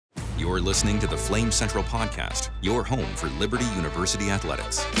You're listening to the Flame Central Podcast, your home for Liberty University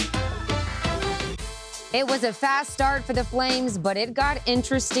athletics. It was a fast start for the Flames, but it got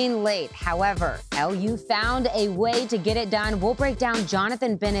interesting late. However, LU found a way to get it done. We'll break down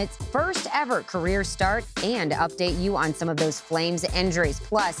Jonathan Bennett's first ever career start and update you on some of those Flames injuries.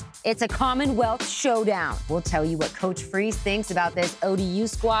 Plus, it's a Commonwealth showdown. We'll tell you what Coach Freese thinks about this ODU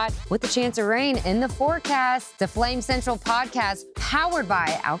squad with a chance of rain in the forecast. The Flame Central Podcast powered by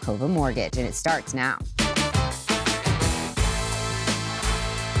Alcova Mortgage, and it starts now.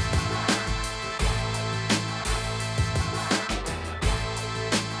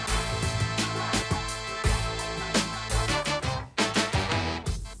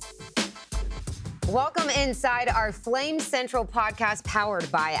 Welcome inside our Flame Central Podcast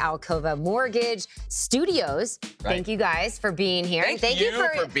powered by Alcova Mortgage Studios. Right. Thank you guys for being here. Thank you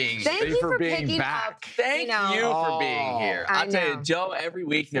for being here. Thank you for picking back. Up. Thank you for being here. I'll tell you, Joe, every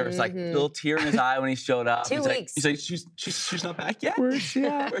week there was like a little tear in his eye when he showed up. 2 weeks. He's like, she's not back yet? Where's she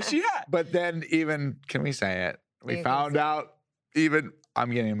at? Where's she at? But then even, can we say it? We found out even,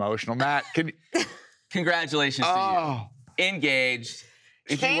 I'm getting emotional. Matt, can you? Congratulations to you. Engaged.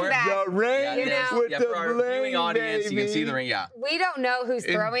 If came back. The ring with the for our viewing audience, baby. you can see the ring, yeah. We don't know who's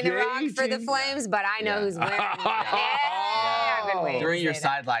throwing the rock for the Flames, but I know who's wearing it. I've been waiting During your that.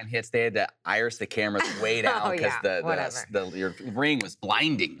 sideline hits, they had to iris the cameras way down because your ring was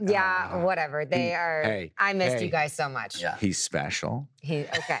blinding. Yeah, whatever. They are. Hey, I missed you guys so much. Yeah. He's special.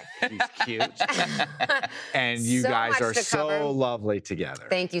 Okay. He's cute. And you So guys much are to cover. so lovely together.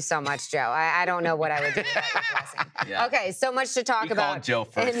 Thank you so much, Joe. I don't know what I would do without your blessing. Yeah. Okay, so much to talk We about. called Joe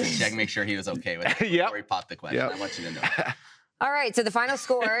first to check, make sure he was okay with it before he popped the question. I want you to know. All right, so the final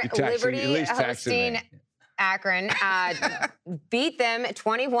score, Liberty hosting Akron, beat them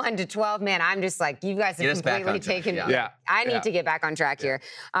 21-12. Man, I'm just like, you guys have completely taken me. I need to get back on track here.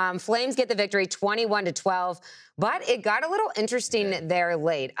 Flames get the victory 21-12, but it got a little interesting there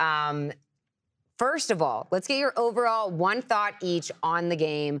late. First of all, let's get your overall one thought each on the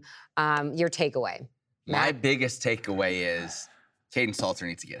game, your takeaway. My biggest takeaway is Caden Salter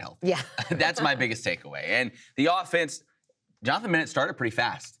needs to get healthy. Yeah. That's my biggest takeaway. And the offense, Jonathan Bennett started pretty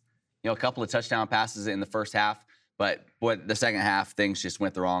fast. You know, a couple of touchdown passes in the first half, but the second half, things just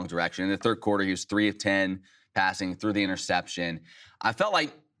went the wrong direction. In the third quarter, he was 3 of 10 passing through the interception. I felt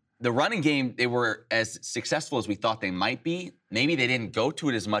like the running game, they were as successful as we thought they might be. Maybe they didn't go to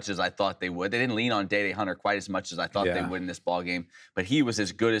it as much as I thought they would. They didn't lean on Day-Day Hunter quite as much as I thought they would in this ball game, but he was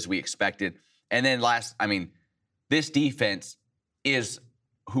as good as we expected. And then this defense is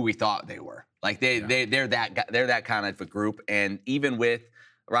who we thought they were. Like they're that kind of a group. And even with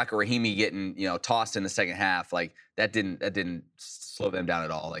Rocco Rahimi getting tossed in the second half, like that didn't slow them down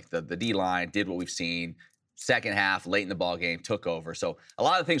at all. Like the D line did what we've seen. Second half, late in the ball game, took over. So a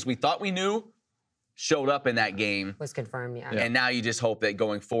lot of things we thought we knew showed up in that game. Was confirmed, yeah. And now you just hope that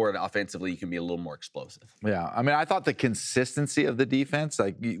going forward offensively, you can be a little more explosive. Yeah, I mean, I thought the consistency of the defense,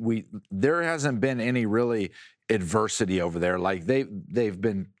 like there hasn't been any really adversity over there. Like they've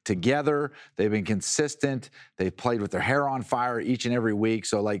been together, they've been consistent, they've played with their hair on fire each and every week.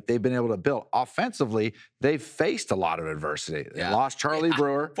 So like they've been able to build. Offensively, they've faced a lot of adversity. They lost Charlie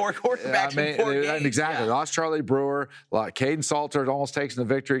Brewer. 4 quarterbacks in 4 games. Exactly. Lost Charlie Brewer. Caden Salter almost takes the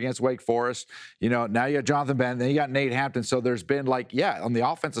victory against Wake Forest. Now you got Jonathan Bennett, then you got Nate Hampton. So there's been on the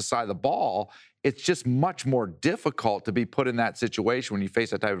offensive side of the ball, it's just much more difficult to be put in that situation when you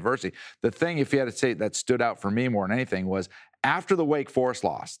face that type of adversity. The thing, if you had to say, that stood out for me more than anything was after the Wake Forest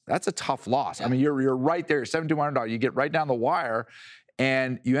loss. That's a tough loss. Yeah. I mean, you're right there, 7-2 underdog. You get right down the wire,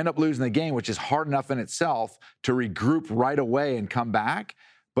 and you end up losing the game, which is hard enough in itself to regroup right away and come back.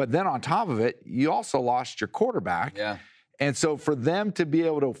 But then on top of it, you also lost your quarterback. Yeah. And so for them to be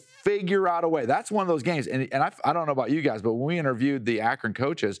able to figure out a way, that's one of those games. And I don't know about you guys, but when we interviewed the Akron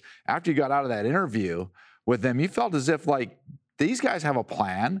coaches, after you got out of that interview with them, you felt as if like these guys have a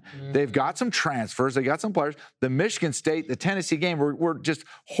plan. Mm-hmm. They've got some transfers. They got some players. The Michigan State, the Tennessee game were just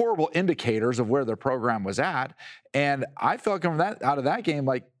horrible indicators of where their program was at. And I felt coming out of that game,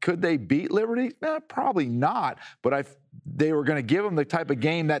 like, could they beat Liberty? Probably not. But they were going to give them the type of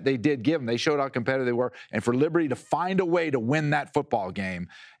game that they did give them. They showed how competitive they were. And for Liberty to find a way to win that football game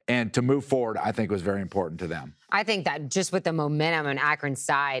and to move forward, I think was very important to them. I think that just with the momentum on Akron's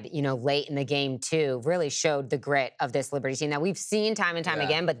side, late in the game too, really showed the grit of this Liberty team that we've seen time and time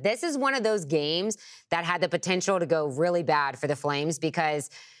again. But this is one of those games that had the potential to go really bad for the Flames because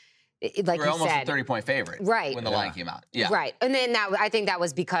like We're you almost said, a 30-point favorite Right. when the line came out. Yeah. Right. And then I think that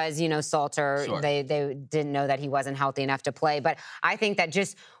was because, Salter, Sure. they didn't know that he wasn't healthy enough to play. But I think that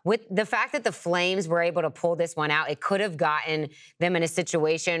just with the fact that the Flames were able to pull this one out, it could have gotten them in a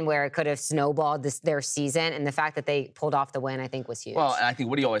situation where it could have snowballed their season. And the fact that they pulled off the win, I think, was huge. Well, and I think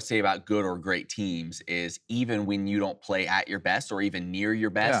what do you always say about good or great teams is even when you don't play at your best or even near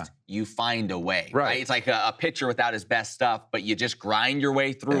your best, you find a way, right? It's like a pitcher without his best stuff, but you just grind your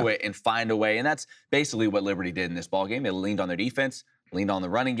way through it and find a way. And that's basically what Liberty did in this ball game. They leaned on their defense, leaned on the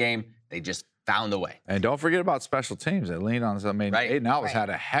running game. They just found a way. And don't forget about special teams. They leaned on. I mean, Aiden Alves had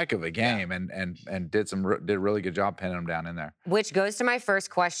a heck of a game and did a really good job pinning them down in there. Which goes to my first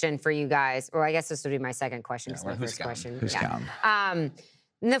question for you guys, or I guess this would be my second question. Yeah, It's my first question. Who's counting?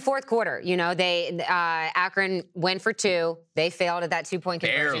 In the fourth quarter, they Akron went for 2. They failed at that 2-point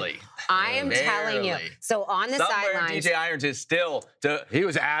conversion. Barely. I am telling you. So on the sidelines, DJ Irons is still. He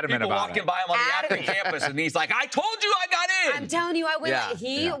was adamant people about walking it. by him on the Akron campus, and he's like, "I told you I got in." I'm telling you,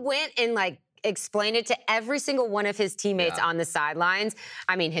 he went and explained it to every single one of his teammates on the sidelines.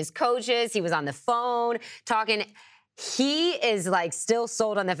 I mean, his coaches. He was on the phone talking. He is still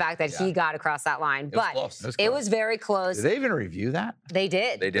sold on the fact that he got across that line, but it was very close. Did they even review that? They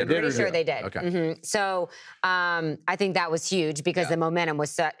did. They did. I'm pretty sure they did. Okay. So I think that was huge because the momentum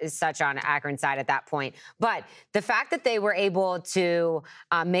was such on Akron's side at that point. But the fact that they were able to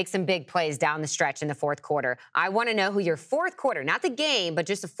make some big plays down the stretch in the fourth quarter, I want to know who your fourth quarter, not the game, but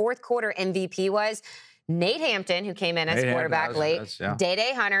just the fourth quarter MVP was. Nate Hampton, who came in as quarterback late.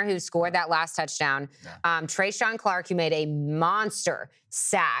 Day Hunter, who scored that last touchdown. Trayshawn Clark, who made a monster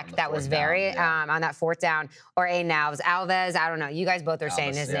sack that was very on that fourth down. Or Aiden Alves. I don't know. You guys both are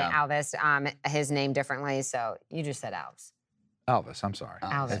saying his name, Alves, his name differently. So you just said Alves. Elvis, I'm sorry.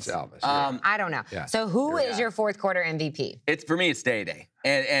 Elvis. It's Elvis. I don't know. Yeah. So who is your fourth quarter MVP? For me, it's Day.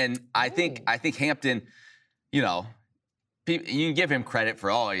 And I think Hampton, you can give him credit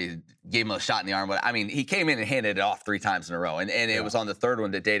for he gave him a shot in the arm, but I mean, he came in and handed it off 3 times in a row. And it was on the third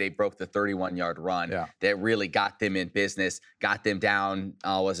one that Day broke the 31-yard run that really got them in business, got them down,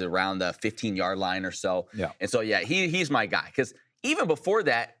 was it around the 15-yard line or so. Yeah. And so, he's my guy. Because even before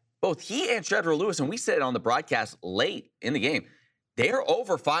that, both he and Shedro Lewis, and we said it on the broadcast late in the game, they are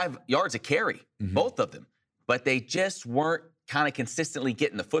over 5 yards a carry, both of them. But they just weren't kind of consistently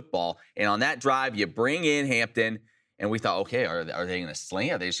getting the football. And on that drive, you bring in Hampton, and we thought, okay, are they going to sling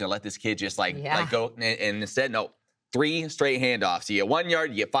it? Are they just going to let this kid just go? And instead, no, 3 straight handoffs. You get 1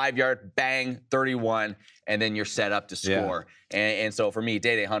 yard, you get 5 yard, bang, 31, and then you're set up to score. And so for me,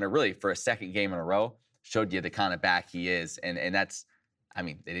 Day Hunter, really for a second game in a row, showed you the kind of back he is. And that's, I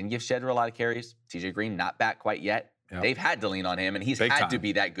mean, they didn't give Shedro a lot of carries. TJ Green, not back quite yet. Yep. They've had to lean on him, and he's had to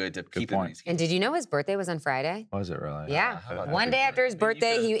be that good to keep him in these games. And did you know his birthday was on Friday? Was it really? Yeah. One day after his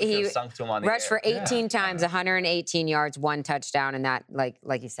birthday, he rushed for 18 times, 118 yards, 1 touchdown, and that, like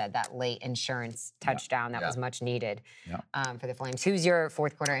you said, that late insurance touchdown that was much needed for the Flames. Who's your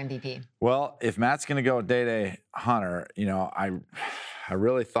fourth quarter MVP? Well, if Matt's going to go with Day Hunter, I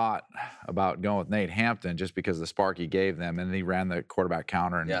really thought about going with Nate Hampton just because of the spark he gave them, and he ran the quarterback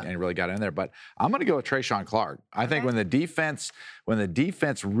counter and he really got in there. But I'm going to go with Trayshawn Clark. I think when the defense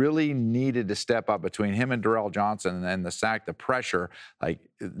really needed to step up between him and Darrell Johnson and the sack, the pressure,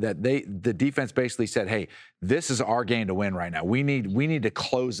 the defense basically said, "Hey, this is our game to win right now. We need to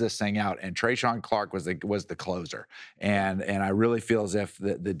close this thing out." And Trayshawn Clark was the closer. And I really feel as if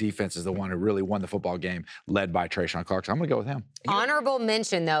the defense is the one who really won the football game, led by Trayshawn Clark. So I'm going to go with him. Honorable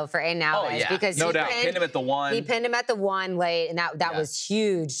mention, though, for Aiden Alves because no doubt. Pinned him at the 1. He pinned him at the 1 late, and that was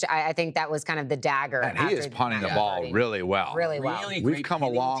huge. I think that was kind of the dagger. And he is punting the ball really well. Really well. We've come a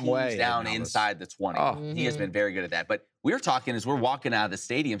long way down inside the 20. He has been very good at that. But we were talking as we're walking out of the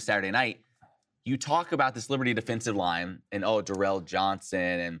stadium Saturday night. You talk about this Liberty defensive line, and Darrell Johnson,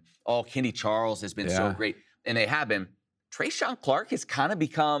 and Kenny Charles has been so great, and they have been. Trayshawn Clark has kind of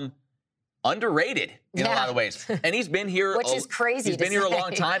become underrated in a lot of ways. And he's been here. Which is crazy. He's been here a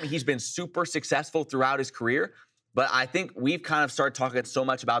long time. He's been super successful throughout his career. But I think we've kind of started talking so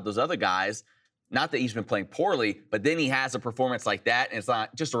much about those other guys. Not that he's been playing poorly, but then he has a performance like that, and it's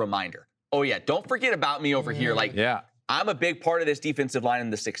not just a reminder. Oh, yeah, don't forget about me over here. I'm a big part of this defensive line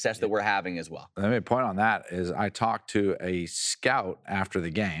and the success that we're having as well. Let me point on that is I talked to a scout after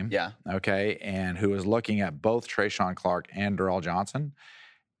the game. Yeah. Okay, and who was looking at both Trayshawn Clark and Darrell Johnson.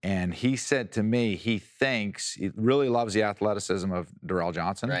 And he said to me, he really loves the athleticism of Darrell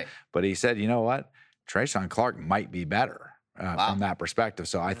Johnson. Right. But he said, you know what? Trayshawn Clark might be better from that perspective.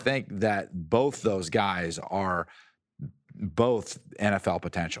 So I think that both those guys are both NFL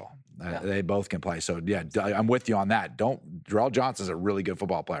potential. They both can play. So, yeah, I'm with you on that. Darrell Johnson's a really good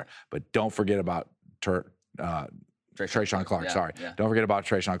football player, but don't forget about Trayshawn Clark. Sorry. Yeah. Don't forget about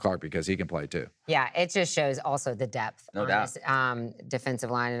Trayshawn Clark because he can play too. Yeah, it just shows also the depth no on doubt. This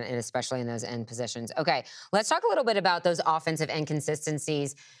defensive line and especially in those end positions. Okay, let's talk a little bit about those offensive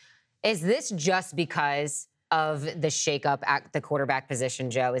inconsistencies. Is this just because of the shakeup at the quarterback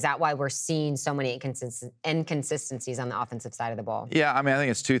position, Joe? Is that why we're seeing so many inconsistencies on the offensive side of the ball? Yeah, I mean, I think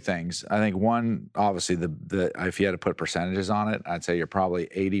it's two things. I think one, obviously, if you had to put percentages on it, I'd say you're probably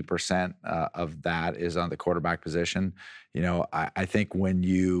 80% of that is on the quarterback position. You know, I think when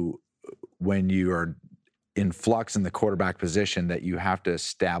you are in flux in the quarterback position, that you have to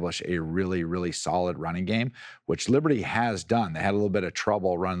establish a really, really solid running game, which Liberty has done. They had a little bit of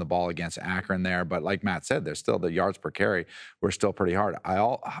trouble running the ball against Akron there, but like Matt said, there's still the yards per carry were still pretty high.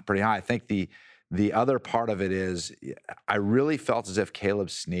 I think the other part of it is I really felt as if Caleb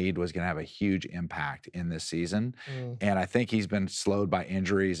Snead was going to have a huge impact in this season. And I think he's been slowed by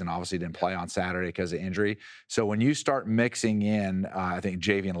injuries and obviously didn't play on Saturday because of injury. So when you start mixing in, I think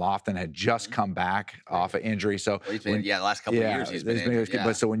Javian Lofton had just come back off of injury. So he's been, the last couple of years he's been injured.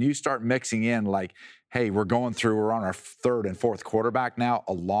 But so when you start mixing in like, hey, we're on our third and fourth quarterback now,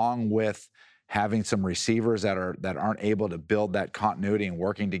 along with having some receivers that aren't able to build that continuity and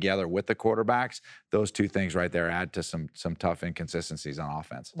working together with the quarterbacks, those two things right there add to some tough inconsistencies on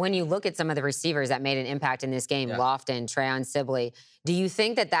offense. When you look at some of the receivers that made an impact in this game, Lofton, Trayon Sibley, do you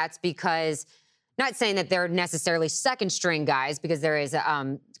think that that's because, not saying that they're necessarily second string guys, because there is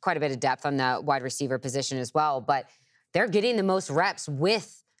quite a bit of depth on the wide receiver position as well, but they're getting the most reps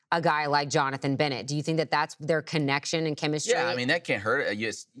with a guy like Jonathan Bennett? Do you think that that's their connection and chemistry? Yeah, I mean, that can't hurt.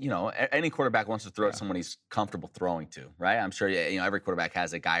 Any quarterback wants to throw at someone he's comfortable throwing to, right? I'm sure, every quarterback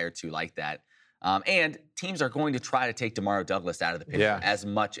has a guy or two like that. And teams are going to try to take DeMario Douglas out of the picture as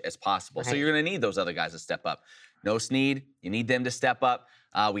much as possible. Right. So you're going to need those other guys to step up. No Snead, you need them to step up.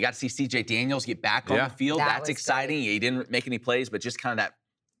 We got to see C.J. Daniels get back on the field. That's exciting. He didn't make any plays, but just kind of that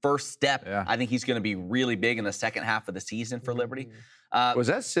first step, I think he's going to be really big in the second half of the season for Liberty. Was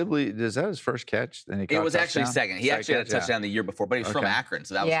that Sibley? Is that his first catch? It was actually second. He actually had a touchdown the year before, but he was from Akron,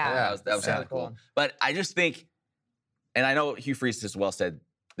 so that was kind of cool. But I just think, and I know Hugh Freeze as well said,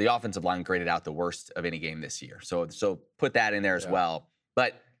 the offensive line graded out the worst of any game this year. So put that in there as well.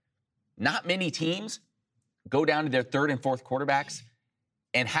 But not many teams go down to their third and fourth quarterbacks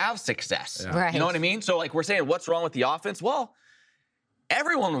and have success. Right. You know what I mean? So we're saying, what's wrong with the offense? Well,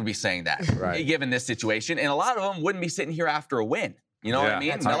 everyone would be saying that, given this situation, and a lot of them wouldn't be sitting here after a win. You know what I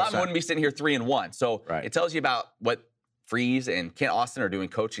mean? A lot of them wouldn't be sitting here 3-1. So it tells you about what Freeze and Kent Austin are doing,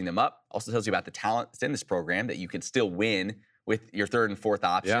 coaching them up. Also tells you about the talent that's in this program, that you can still win with your third and fourth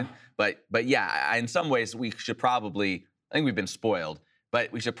option. But yeah, in some ways we should probably, I think we've been spoiled,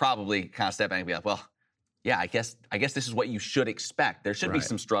 but we should probably kind of step back and be like, well, yeah, I guess this is what you should expect. There should be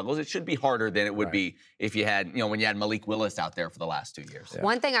some struggles. It should be harder than it would be if you had, when you had Malik Willis out there for the last 2 years.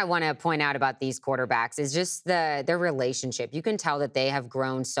 One thing I want to point out about these quarterbacks is just their relationship. You can tell that they have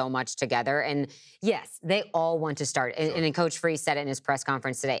grown so much together. And yes, they all want to start. And Coach Freeze said it in his press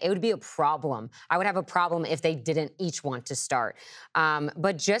conference today. It would be a problem. I would have a problem if they didn't each want to start.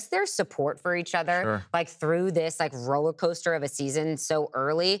 But just their support for each other, like through this roller coaster of a season so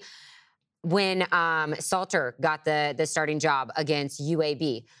early. When Salter got the starting job against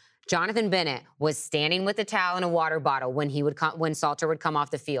UAB, Jonathan Bennett was standing with a towel and a water bottle when Salter would come off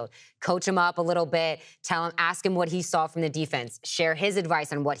the field, coach him up a little bit, ask him what he saw from the defense, share his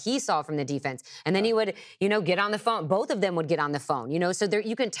advice on what he saw from the defense, and then he would, get on the phone. Both of them would get on the phone, so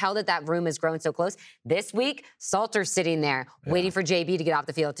you can tell that room has grown so close. This week, Salter's sitting there waiting for JB to get off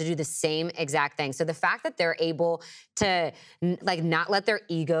the field to do the same exact thing. So the fact that they're able to not let their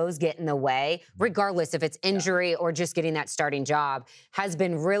egos get in the way, regardless if it's injury or just getting that starting job, has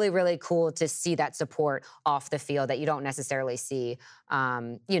been really, really cool to see that support off the field that you don't necessarily see,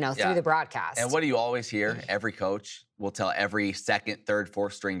 through the broadcast. And what do you always hear? Every coach will tell every second, third,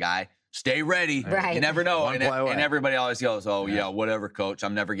 fourth string guy, stay ready. Right. You never know. And everybody always goes, whatever, coach.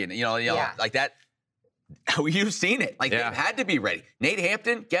 I'm never getting it. Like that. You've seen it. They've had to be ready. Nate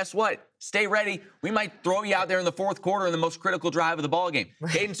Hampton, guess what? Stay ready. We might throw you out there in the fourth quarter in the most critical drive of the ballgame.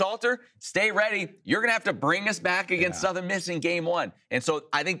 Caden Salter, stay ready. You're going to have to bring us back against Southern Miss in game one. And so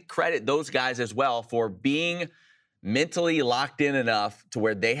I think credit those guys as well for being mentally locked in enough to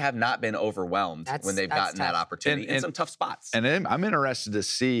where they have not been overwhelmed when they've gotten that opportunity in some tough spots. And I'm interested to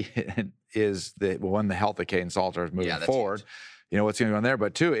see is the health of Caden Salter is moving forward. Huge. What's going to go on there.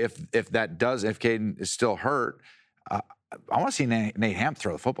 But two, if Caden is still hurt, I want to see Nate Hampton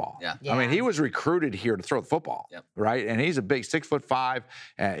throw the football. Yeah. I mean, he was recruited here to throw the football, right? And he's a big 6'5".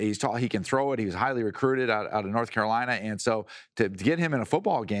 He's tall. He can throw it. He was highly recruited out of North Carolina. And so to get him in a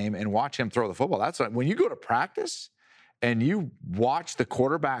football game and watch him throw the football, that's when you go to practice and you watch the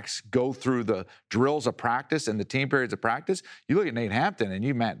quarterbacks go through the drills of practice and the team periods of practice, you look at Nate Hampton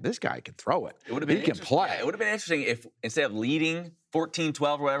and this guy can throw it. He can play. Yeah, it would have been interesting if instead of leading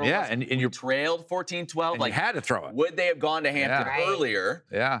 14-12 or whatever it was, and you trailed 14-12, like you had to throw it. Would they have gone to Hampton earlier?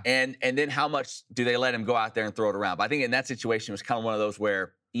 Yeah. And then how much do they let him go out there and throw it around? But I think in that situation, it was kind of one of those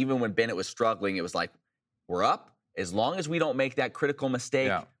where even when Bennett was struggling, it was like, we're up. As long as we don't make that critical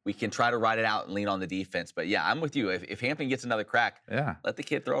mistake, we can try to ride it out and lean on the defense. But yeah, I'm with you. If Hampton gets another crack, let the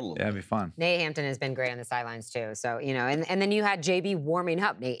kid throw it a little bit. It'd be fun. Nate Hampton has been great on the sidelines too. So, and then you had JB warming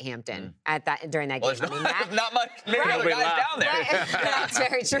up Nate Hampton during that game. There's not much guys down there. Right. That's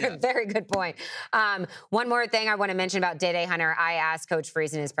very true. Yeah. Very good point. One more thing I want to mention about Day Hunter. I asked Coach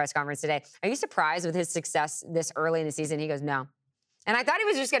Freese in his press conference today, are you surprised with his success this early in the season? He goes, no. And I thought he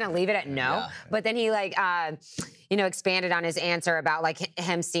was just going to leave it at no, but then he expanded on his answer about like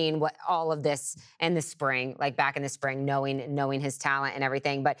him seeing what all of this in the spring, like back in the spring, knowing his talent and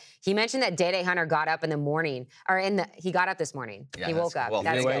everything. But he mentioned that Day Hunter got up in the morning, he got up this morning. Yeah, he woke up. Well,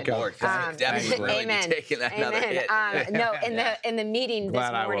 That's good. Amen. In the meeting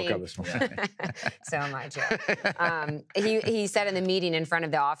this morning. Glad I woke up this morning. So am I, Joe. He said in the meeting in front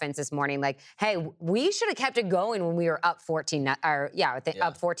of the offense this morning, like, hey, we should have kept it going when we were up 14.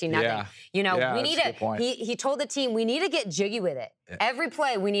 Up 14-0. Yeah. We need to. He told the team we need to get jiggy with it. Every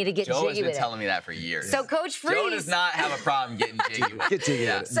play we need to get Joe jiggy has been with it. telling me that for years. So Coach Freese. Joe does not have a problem getting jiggy with it. Get jiggy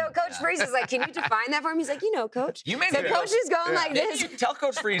with it. So Coach Freese is like, can you define that for him? He's like, Coach. You made so Coach is going like Maybe this. you can tell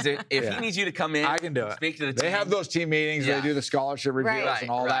Coach Freese if he needs you to come in. I can do it. Speak to the team. They have those team meetings. They do the scholarship reviews and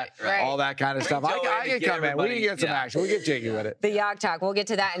all that kind of stuff. I can come in. We can get some action. We get jiggy with it. The Yog Talk. We'll get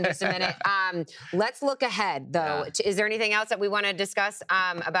to that in just a minute. Let's look ahead, though. Is there anything else that we want to discuss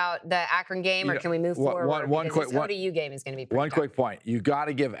about the Akron game, or can we move forward? This ODU game is going to be pretty tough. Quick point. You got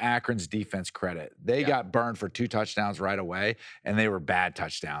to give Akron's defense credit. They got burned for 2 touchdowns right away, and they were bad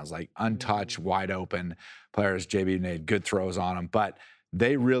touchdowns, like untouched, wide open players. JB made good throws on them, but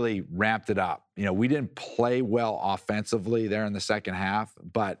they really ramped it up. We didn't play well offensively there in the second half,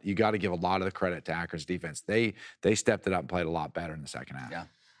 but you got to give a lot of the credit to Akron's defense. They stepped it up and played a lot better in the second half. Yeah.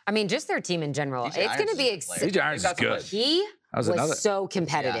 I mean, just their team in general. It's going to be exciting. DJ Irons is good. He was so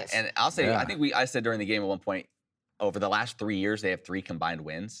competitive. Yeah. And I'll say, I think I said during the game at one point, over the last 3 years, they have 3 combined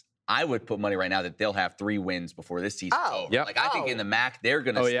wins. I would put money right now that they'll have 3 wins before this season's over. Yep. Like I think in the MAC, they're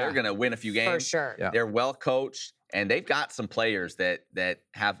gonna win a few games. For sure. Yeah. They're well coached, and they've got some players that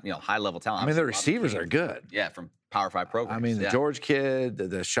have high level talent. I mean, the receivers are good. Yeah, from Power 5 programs. I mean, the George kid, the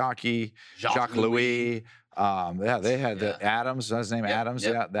Shockey, Jacques Louis. They had the Adams. That's his name, Adams.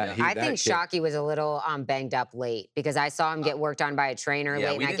 I think Shockey was a little banged up late because I saw him get worked on by a trainer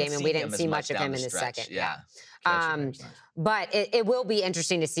late in that game, and we didn't see much of him in the second. Yeah. But it will be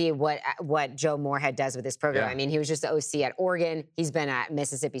interesting to see what Joe Moorhead does with this program. I mean, he was just the OC at Oregon. He's been at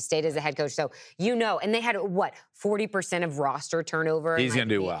Mississippi State as a head coach. So, and they had 40% of roster turnover. He's going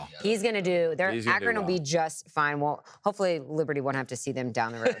to do well. He's going to do. Akron will be just fine. Well, hopefully Liberty won't have to see them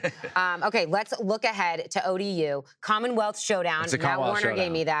down the road. Okay, let's look ahead to ODU Commonwealth Showdown. Matt Warner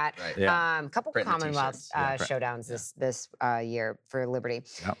gave me that. Right. Couple Commonwealth showdowns this year for Liberty.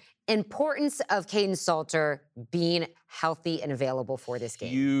 Yep. Importance of Kaidon Salter being healthy and available for this game.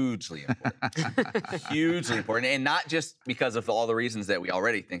 Hugely important. Hugely important. And not just because of all the reasons that we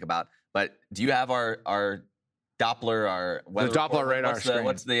already think about, but do you have our Doppler, our weather Doppler radar screen?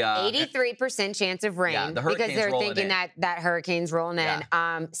 What's the 83% chance of rain because they're thinking that hurricane's rolling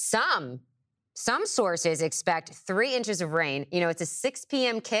in. Some sources expect 3 inches of rain. It's a 6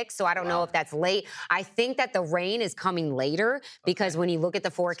 p.m. kick, so I don't know if that's late. I think that the rain is coming later because when you look at the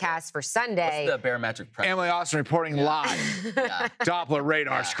forecast for Sunday. What's the barometric pressure? Emily Austin reporting live. Doppler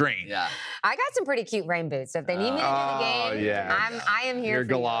radar screen. Yeah. I got some pretty cute rain boots, so if they need me to do the game, I am here Your for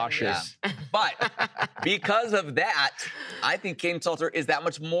galoshes. Yeah. But because of that, I think Kaidon Salter is that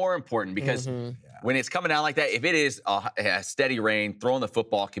much more important because when it's coming down like that, if it is a steady rain, throwing the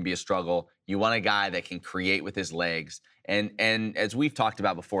football can be a struggle. You want a guy that can create with his legs. And as we've talked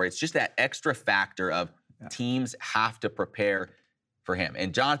about before, it's just that extra factor of teams have to prepare for him.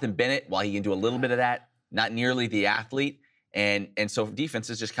 And Jonathan Bennett, while he can do a little bit of that, not nearly the athlete. And so defense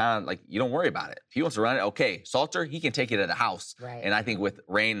is just kind of like, you don't worry about it. If he wants to run it, okay. Salter, he can take it at a house. Right. And I think with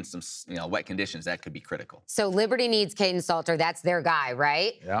rain and some wet conditions, that could be critical. So Liberty needs Caden Salter. That's their guy,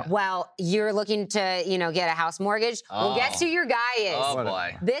 right? Yeah. Well, you're looking to, get a house mortgage. Well, guess who your guy is? Oh,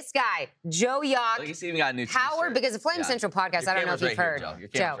 boy. This guy, Joe Yock. Look, he's even got a new Howard, t-shirt. because the Flame Central podcast, Your I don't know if camera's you've right heard. here, Joe. Your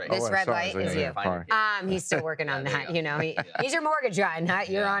Joe, camera's right this here. red sorry, light sorry, is yeah, you. sorry. He's still working on There you that. He's your mortgage guy, not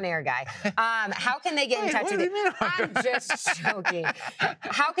your on-air guy. How can they get in touch with you? I'm just joking.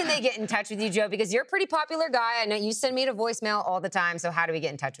 How can they get in touch with you, Joe? Because you're a pretty popular guy. I know you send me to voicemail all the time. So how do we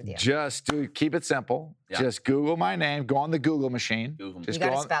get in touch with you? Just keep it simple. Yeah. Just Google my name. Go on the Google machine. Google me. Just You got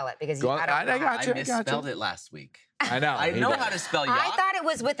go to on- spell it because go on- I don't know. I got you. I misspelled it last week. I know. I he know does. how to spell yacht. I thought it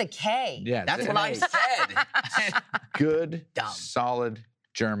was with a K. Yeah, That's it's what an I A. said. Good, Dumb. solid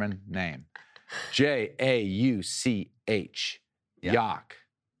German name. J-A-U-C-H. Yeah. Yock.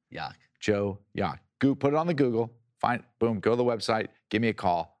 Yuck. Joe Yock. Put it on the Google. Find, boom, go to the website. Give me a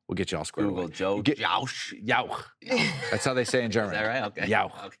call. We'll get you all squared Google away. Joe You get- Jauch. Jauch. That's how they say in Is German. that right? Okay.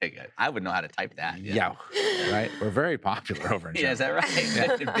 Jauch. Okay, good. I would know how to type that. Yeah. Jauch. Right? We're very popular over in Germany. Yeah, is that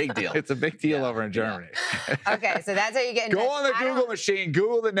right? Big deal. It's a big deal Yeah, over in yeah. Germany. Okay, so that's how you get in Go touch. on the I don't- Google machine,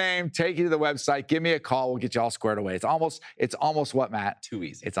 Google the name, take you to the website, give me a call, we'll get you all squared away. It's almost what, Matt? Too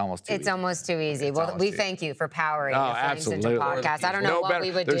easy. It's almost too It's easy. almost too easy. It's Well, almost we too thank you for powering Oh, the Flame Central absolutely. podcast. I don't know what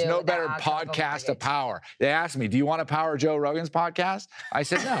we would do. There's no better without podcast to Google power. They asked me, do you want to power Joe Rogan's podcast? I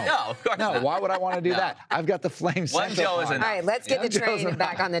said, no. No, of course not. Why would I want to do No. that? I've got the Flame One Central Joe is podcast. enough. All right, let's get the Joe's train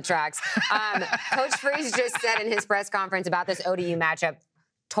back on the tracks. Coach Freeze just said in his press conference about this ODU matchup,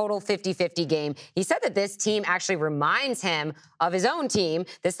 total 50-50 game. He said that this team actually reminds him of his own team,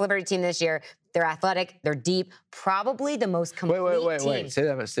 this Liberty team this year. They're athletic, they're deep, probably the most complete team. Wait.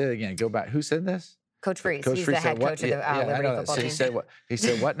 Say it again. Go back. Who said this? Coach Freeze, Coach he's Freeze the head said what? coach of the I Liberty know that. football So team. he said what? He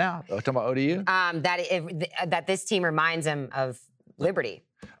said what now? Oh, talking about ODU? That this team reminds him of Liberty.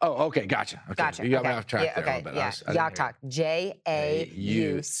 Oh, okay, gotcha. Okay. Gotcha. You got me okay. off track yeah, there okay. a little bit. Yeah. I didn't Yacht Talk.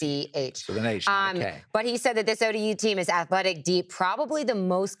 J-A-U-C-H. So the nation. Okay. But he said that this ODU team is athletic, deep, probably the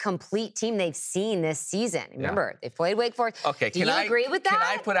most complete team they've seen this season. Remember, they've played Wake Forest. Okay, Do you agree with that? Can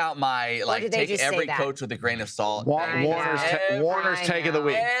I put out my, did they take just say every that? coach with a grain of salt? I know. Warner's I take of the know.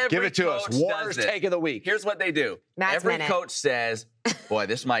 week. Give Every it to us. coach does Warner's this. take of the week. Here's what they do. Matt's Every minute. coach says, boy,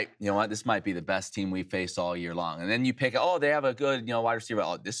 this might be the best team we've faced all year long. And then you pick, they have a good, wide receiver.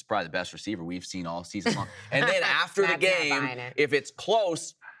 Oh, this is probably the best receiver we've seen all season long. And then after the Matt's not game, buying it. if it's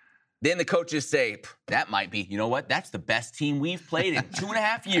close, then the coaches say, that might be, you know what? That's the best team we've played in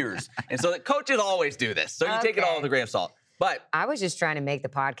 2.5 years. And so the coaches always do this. So you take it all with a grain of salt. But I was just trying to make the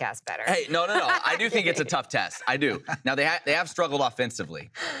podcast better. hey, no. I do think it's a tough test. I do. Now they have struggled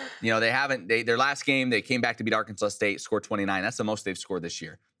offensively. They haven't. Their last game they came back to beat Arkansas State, scored 29. That's the most they've scored this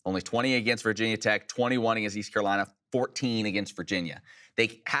year. Only 20 against Virginia Tech, 21 against East Carolina, 14 against Virginia.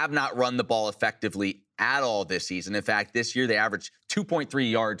 They have not run the ball effectively at all this season. In fact, this year they averaged 2.3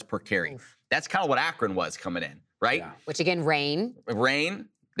 yards per carry. That's kind of what Akron was coming in, right? Yeah. Which again, rain. Rain,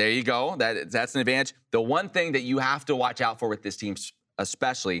 there you go. That's an advantage. The one thing that you have to watch out for with this team,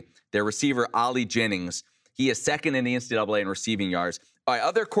 especially their receiver, Ollie Jennings, he is second in the NCAA in receiving yards. All right,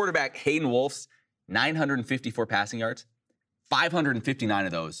 other quarterback, Hayden Wolf's 954 passing yards. 559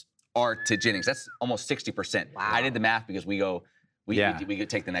 of those are to Jennings. That's almost 60%. Wow. I did the math because we Yeah. could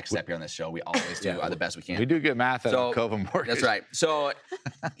take the next step here on this show. We always do the best we can. We do good math at Cova Mortgage. That's right. So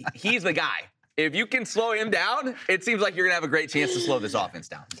he's the guy. If you can slow him down, it seems like you're gonna have a great chance to slow this offense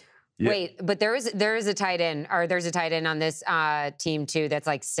down. Yeah. Wait, but there is a tight end, or there's a tight end on this team too that's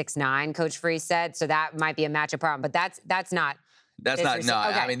like 6'9", Coach Freeze said. So that might be a matchup problem. But that's not. That's not. No,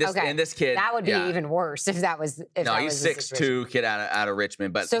 I mean this. And this kid. That would be yeah. even worse if that was. If No, that he's was the situation. 6'2", kid out of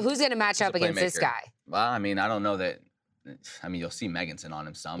Richmond. But So who's going to match he's up a against this playmaker. guy? Well, I mean, I don't know that. I mean, you'll see Meganson on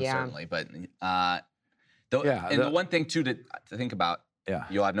him some certainly, but the one thing too to think about. Yeah.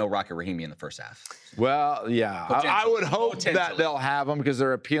 You'll have no Rocket Rahimi in the first half. Well, yeah. I would hope that Potentially. they'll have him because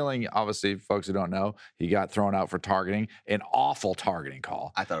they're appealing. Obviously, folks who don't know, he got thrown out for targeting, an awful targeting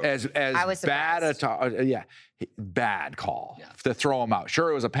call. I thought it was- I was bad a surprised. bad call Yeah. to throw him out. Sure,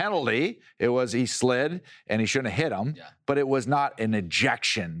 it was a penalty. It was he slid and he shouldn't have hit him, Yeah. but it was not an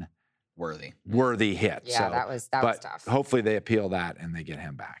ejection Worthy. hit. Yeah, so, that was but tough. hopefully they appeal that and they get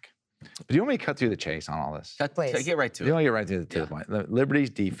him back. But do you want me to cut through the chase on all this? Please. Get right to You it. want to get right to the point.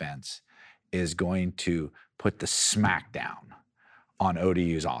 Liberty's defense is going to put the smack down on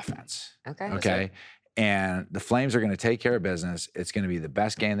ODU's offense. Okay. Okay. And the Flames are going to take care of business. It's going to be the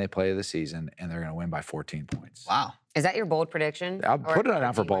best game they play of the season, and they're going to win by 14 points. Wow. Is that your bold prediction? I'll Or- put it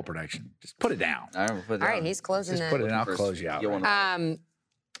down for bold prediction. Just put it down. I remember put it All right, down. he's closing Just the. put it in. I'll close you out. You right wanna- now.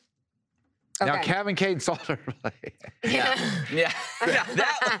 Now, Okay. Kevin Caden Salter play. Yeah.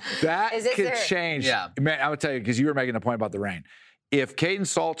 That Is this could their- change. Yeah. Man, I would tell you, because you were making a point about the rain. If Caden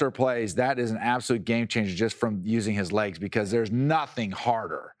Salter plays, that is an absolute game changer just from using his legs, because there's nothing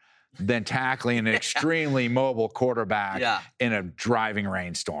harder than tackling an extremely mobile quarterback in a driving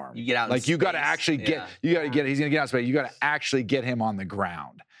rainstorm. You get out in like you got to space. actually get, you got to get, he's going to get out of space. You got to actually get him on the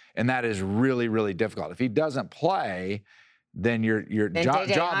ground. And that is really, really difficult. If he doesn't play, then Then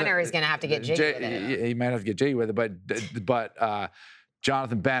J.J. Hunter is going to have to get jiggy with it. He might have to get jiggy with it, but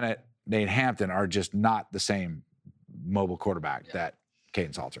Jonathan Bennett, Nate Hampton are just not the same mobile quarterback that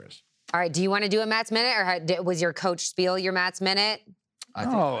Caden Salter is. All right, do you want to do a Matt's Minute, or was your coach spiel your Matt's Minute?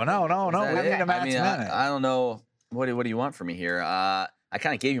 No. We need a Matt's Minute. I don't know. What do you want from me here? I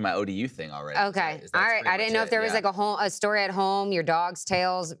kind of gave you my ODU thing already. Okay. All right. I didn't know if there was like a story at home, your dog's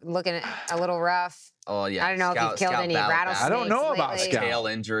tails looking a little rough. Oh, yeah. I don't know if you've killed any rattlesnakes. I don't know about lately. Scout. Tail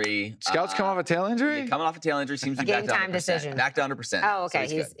injury. Scout's come off a tail injury? Coming off a tail injury, seems to be back Game to 100%. time decision. Back to 100%. Oh, okay.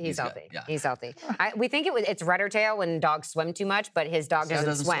 So He's good. healthy. Yeah. He's healthy. We think it's rudder tail when dogs swim too much, but his dog Scout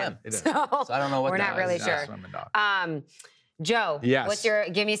doesn't swim. So I don't know what we're not dog really is. sure. Swimming dog. Joe, Yes.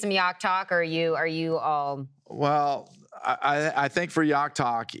 give me some Yak talk, or are you all? Well, I think for Yak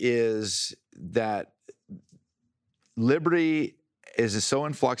Talk is that Liberty is so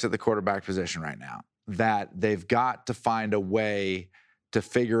in flux at the quarterback position right now that they've got to find a way to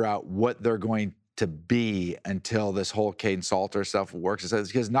figure out what they're going to be until this whole Caden Salter stuff works.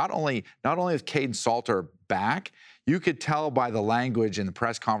 Because not only is Caden Salter back, you could tell by the language in the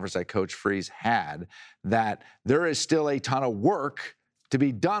press conference that Coach Freeze had that there is still a ton of work to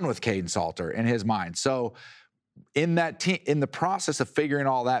be done with Caden Salter in his mind. So in the process of figuring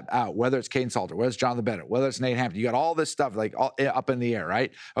all that out, whether it's Caden Salter, whether it's Jonathan Bennett, whether it's Nate Hampton, you got all this stuff like all up in the air,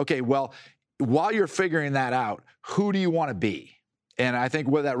 right? Okay, well, while you're figuring that out, who do you want to be? And I think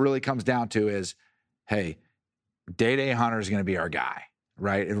what that really comes down to is, hey, Day Hunter is going to be our guy,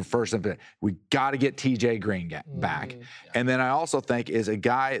 right? And first, we got to get TJ Green back. And then I also think is a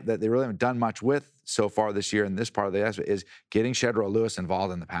guy that they really haven't done much with so far this year in this part of the aspect is getting Shedro Lewis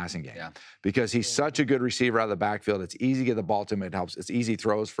involved in the passing game. Because he's such a good receiver out of the backfield. It's easy to get the ball to him. It helps. It's easy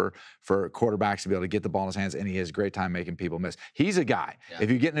throws for quarterbacks to be able to get the ball in his hands, and he has a great time making people miss. He's a guy.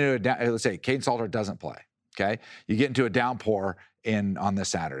 If you get into let's say Caden Salter doesn't play, okay? You get into a downpour on this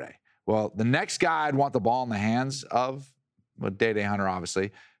Saturday. Well, the next guy I'd want the ball in the hands of, well, Day Hunter,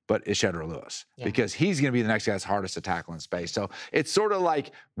 obviously, but is Shedro Lewis, because he's going to be the next guy that's hardest to tackle in space. So it's sort of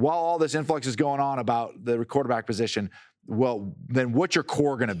like, while all this influx is going on about the quarterback position, well, then what's your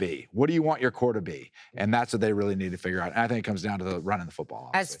core going to be? What do you want your core to be? And that's what they really need to figure out. And I think it comes down to the running the football.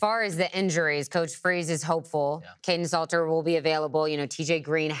 Obviously. As far as the injuries, Coach Freeze is hopeful. Caden Salter will be available. TJ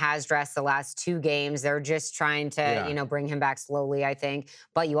Green has dressed the last 2 games. They're just trying to, bring him back slowly, I think.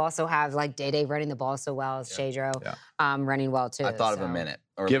 But you also have like Day running the ball so well as Shedro running well too. I thought of a minute.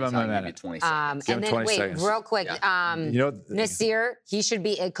 Or Give him a maybe minute. 20 seconds. Give him 20 seconds. real quick. Nasir, he should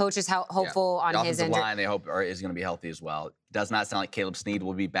be. Coach is hopeful on the his offensive injury. line, they hope is going to be healthy as well. Does not sound like Caleb Snead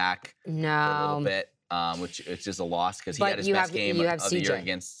will be back for a little bit, which it's just a loss because he had his best game of the year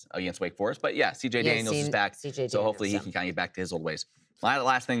against Wake Forest. But yeah, CJ Daniels is back, so hopefully he can kind of get back to his old ways. My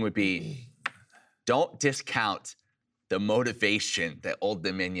last thing would be, don't discount the motivation that Old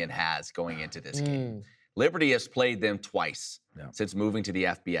Dominion has going into this game. Liberty has played them twice since moving to the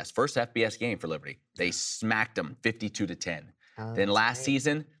FBS. First FBS game for Liberty. They smacked them 52-10. Then last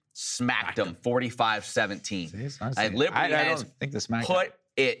season, smacked them 45-17. And Liberty has put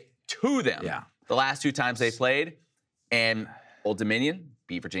it to them the last 2 times they played. And Old Dominion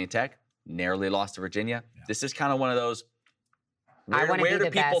beat Virginia Tech, narrowly lost to Virginia. This is kind of one of those, where do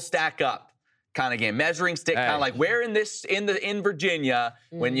people stack up? Kind of game, measuring stick, kind of like where in Virginia,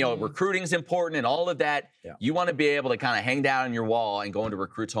 when recruiting's important and all of that, you want to be able to kind of hang down on your wall and go into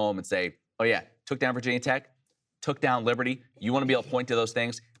recruits' home and say, oh yeah, took down Virginia Tech, took down Liberty. You want to be able to point to those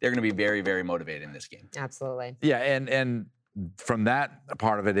things. They're going to be very, very motivated in this game. Absolutely. Yeah, and from that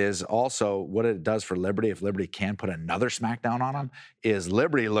part of it is also what it does for Liberty. If Liberty can put another smackdown on them, is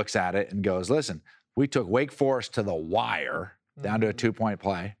Liberty looks at it and goes, listen, we took Wake Forest to the wire. Down to a 2-point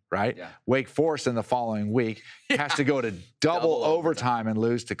play, right? Wake Forest in the following week has to go to double overtime and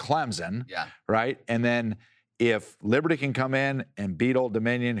lose to Clemson, right? And then if Liberty can come in and beat Old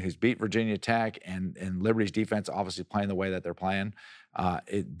Dominion, who's beat Virginia Tech, and Liberty's defense obviously playing the way that they're playing,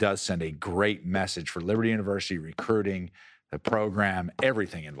 it does send a great message for Liberty University recruiting, the program,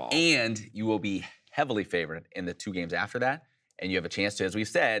 everything involved. And you will be heavily favored in the 2 games after that, and you have a chance to, as we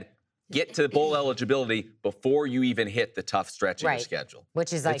said, get to bowl eligibility before you even hit the tough stretch in your Right. schedule.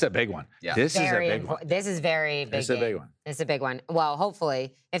 Which is like It's a big one. Yeah. This is a very big one. important. This is very big. It's a big game. one. It's a big one. Well,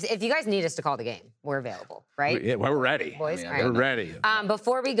 hopefully, if you guys need us to call the game, we're available, right? Yeah, we're ready. Boys, I mean, all right. We're ready.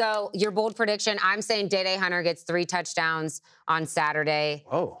 Before we go, your bold prediction. I'm saying Day Hunter gets 3 touchdowns on Saturday.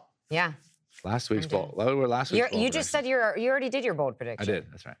 Oh, Yeah. last week's bowl. Last week's bowl You just said you already did your bold prediction. I did.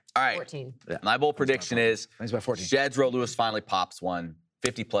 That's right. All right. 14. My bold prediction is It's by 14. Jedro Lewis finally pops one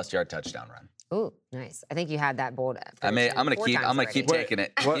 50-plus yard touchdown run. Ooh, nice. I think you had that bold. I'm gonna keep already. taking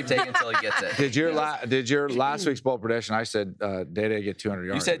it. Keep taking it until he gets it. Did your last week's bowl prediction? I said Day get 200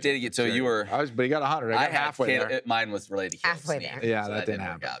 yards. You said Day get, so you were. But he got 100. I got I had halfway there. mine was related to Caleb Halfway Snead, there. Yeah, so that didn't work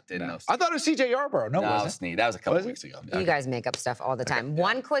happen. out. Didn't No. know. I thought it was CJ Yarborough. No, No, it wasn't. Snead. That was a couple Was it? weeks ago. You guys make up stuff all the time.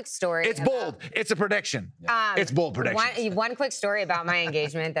 One quick story. It's about- bold. It's a prediction. It's bold prediction. One quick story about my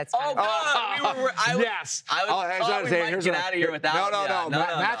engagement. That's kind Oh, of- God. Yes. I thought we might get out of here without. No.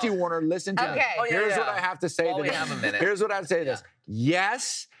 Matthew Warner, listen to me. Okay. Oh, yeah, Here's yeah. what I have to say While to we this. have a minute. Here's what I have to say to this.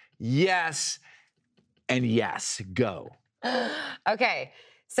 Yes, yes, and yes. Go. Okay,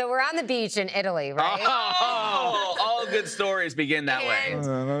 so we're on the beach in Italy, right? Oh, all good stories begin that way.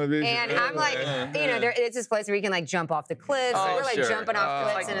 And I'm like, it's this place where you can like jump off the cliffs. Oh, so we're like sure. jumping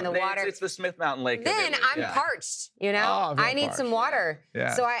off cliffs and in the water. It's the Smith Mountain Lake. of Then Italy. I'm Yeah. parched, Oh, I need some water.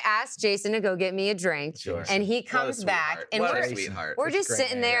 Yeah. So I asked Jason to go get me a drink. Sure. and he What a comes back sweetheart. and What a we're sweetheart. we're just great,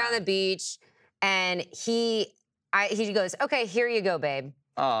 sitting man. there on the beach and he goes, "Okay, here you go, babe."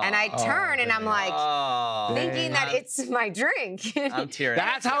 And I turn and I'm like thinking that it's my drink. I'm tearing.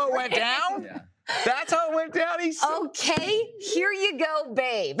 That's how it went down? Yeah. That's how it went down? Okay, here you go,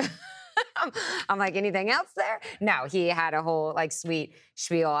 babe. I'm like, anything else there? No, he had a whole like sweet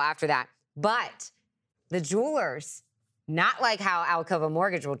spiel after that. But the jewelers, not like how Alcova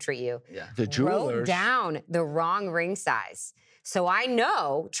Mortgage will treat you, Yeah. The wrote jewelers. down the wrong ring size. So I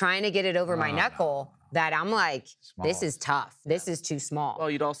know trying to get it over my knuckle that I'm like, this Small. is tough. This is too small. Well,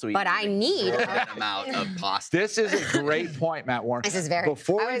 you'd also eat But I need- an amount of pasta. This is a great point, Matt Warren. This is very-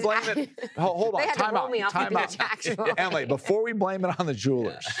 Before I we was- blame it, hold on, They had to time roll out, me off the time out. beach, actually. Emily, before we blame it on the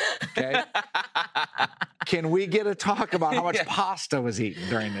jewelers, okay? Can we get a talk about how much pasta was eaten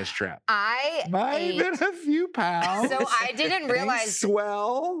during this trip? I Might ate- have been a few pounds. So I didn't realize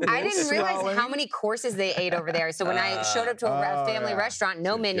I didn't realize how many courses they ate over there. So when I showed up to a family restaurant,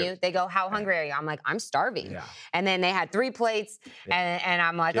 no menu, they go, "How hungry are you?" I'm like, "I'm starving." Yeah. And then they had 3 plates, and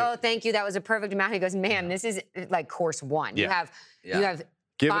I'm like, "Oh, thank you. That was a perfect amount." He goes, "Ma'am, this is like course 1. You have Give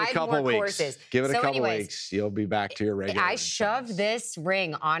it 5 a couple more weeks. courses." Give it a So couple anyways, weeks. You'll be back to your regular. I shoved this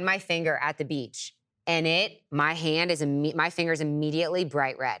ring on my finger at the beach, and my finger is immediately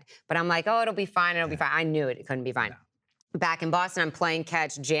bright red. But I'm like, "Oh, it'll be fine. It'll be fine." I knew it couldn't be fine. Back in Boston, I'm playing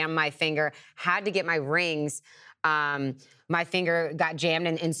catch, jammed my finger, had to get my rings. My finger got jammed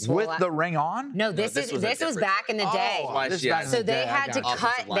and swole With up. the ring on? No, this this was a was different back in the day. Why this she back has- in So the they day, I had to got it.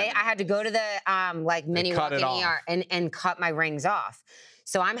 Offensive cut. lineman. I had to go to the like mini cut it walk-in ER and cut my rings off.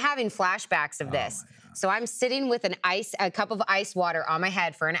 So I'm having flashbacks of this. So I'm sitting with a cup of ice water on my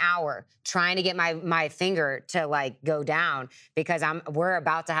head for an hour, trying to get my finger to like go down because we're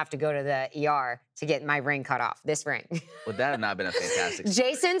about to have to go to the ER to get my ring cut off. This ring. Would that have not been a fantastic?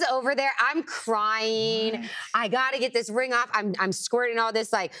 Jason's over there. I'm crying. I gotta get this ring off. I'm squirting all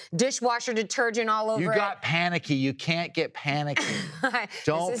this like dishwasher detergent all over You it. got panicky. You can't get panicky.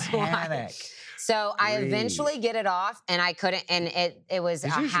 Don't This is why. panic. So I Breathe. eventually get it off, and I couldn't. And it was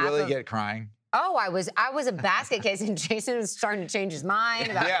Did a you half really of, get crying? Oh, I was a basket case, and Jason was starting to change his mind.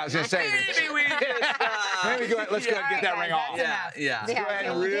 About Yeah, I was gonna say. Maybe we just. Maybe go ahead. Let's go ahead and get that All right, ring guys, off. that's Yeah, enough. yeah. Go ahead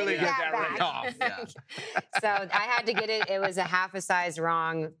and we'll really give get you that ring back. off. Yeah. So I had to get it. It was a half a size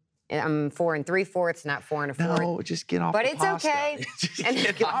wrong. 4 3/4, not 4 1/4. No, just get off But the it's pasta. okay. And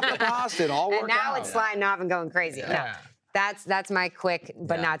Get off the pasta. It all worked And now out. it's sliding off and going crazy. Yeah. No, that's my quick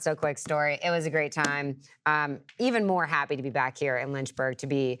but Yeah. not so quick story. It was a great time. Even more happy to be back here in Lynchburg to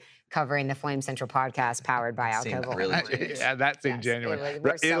be covering the Flame Central podcast powered by Seemed Alcova. really Yeah, that seemed Yes, genuine. it was-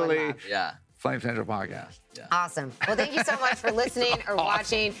 we're so in Italy, love. Yeah. Flame Central podcast. Awesome. Well, thank you so much for listening or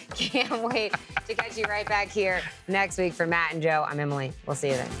watching. Can't wait to catch you right back here next week for Matt and Joe. I'm Emily. We'll see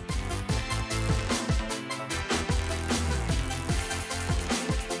you then.